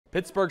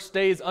Pittsburgh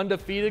stays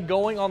undefeated,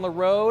 going on the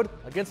road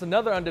against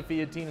another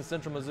undefeated team in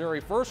Central Missouri.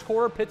 First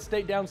quarter, Pitt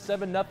State down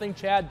 7-0.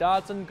 Chad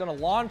Dodson going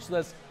to launch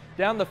this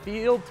down the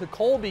field to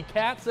Colby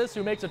Katzis,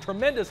 who makes a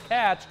tremendous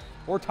catch.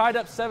 We're tied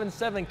up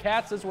 7-7.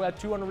 Katzis will have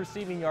 200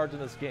 receiving yards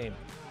in this game.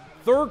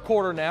 Third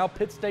quarter now,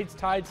 Pitt State's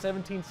tied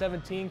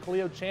 17-17.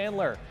 Cleo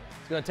Chandler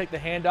is going to take the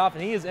handoff,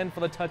 and he is in for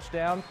the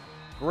touchdown.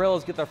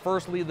 Gorillas get their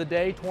first lead of the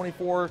day,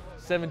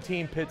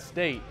 24-17 Pitt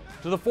State.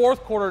 To the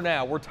fourth quarter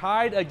now, we're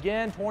tied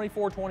again,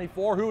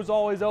 24-24. Who's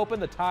always open?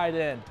 The tight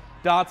end.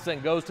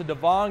 Dotson goes to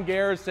Devon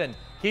Garrison,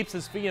 keeps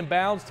his feet in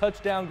bounds,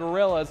 touchdown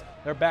Gorillas.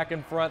 They're back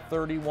in front,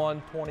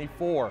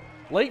 31-24.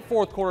 Late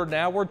fourth quarter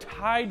now, we're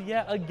tied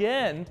yet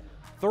again,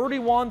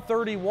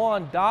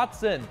 31-31.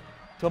 Dotson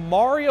to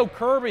Mario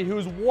Kirby,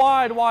 who's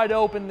wide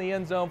open in the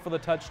end zone for the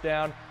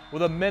touchdown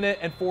with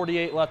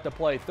 1:48 left to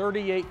play.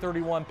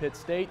 38-31 Pitt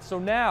State. So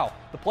now,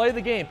 the play of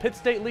the game, Pitt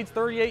State leads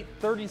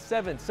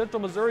 38-37.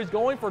 Central Missouri's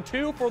going for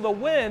 2 for the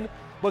win,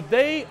 but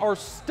they are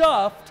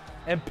stuffed,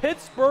 and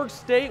Pittsburgh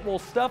State will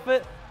stuff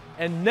it.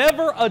 And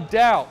never a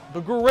doubt,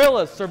 the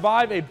Gorillas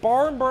survive a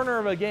barn burner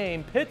of a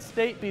game. Pitt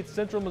State beats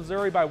Central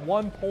Missouri by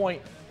 1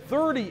 point,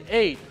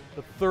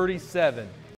 38-37.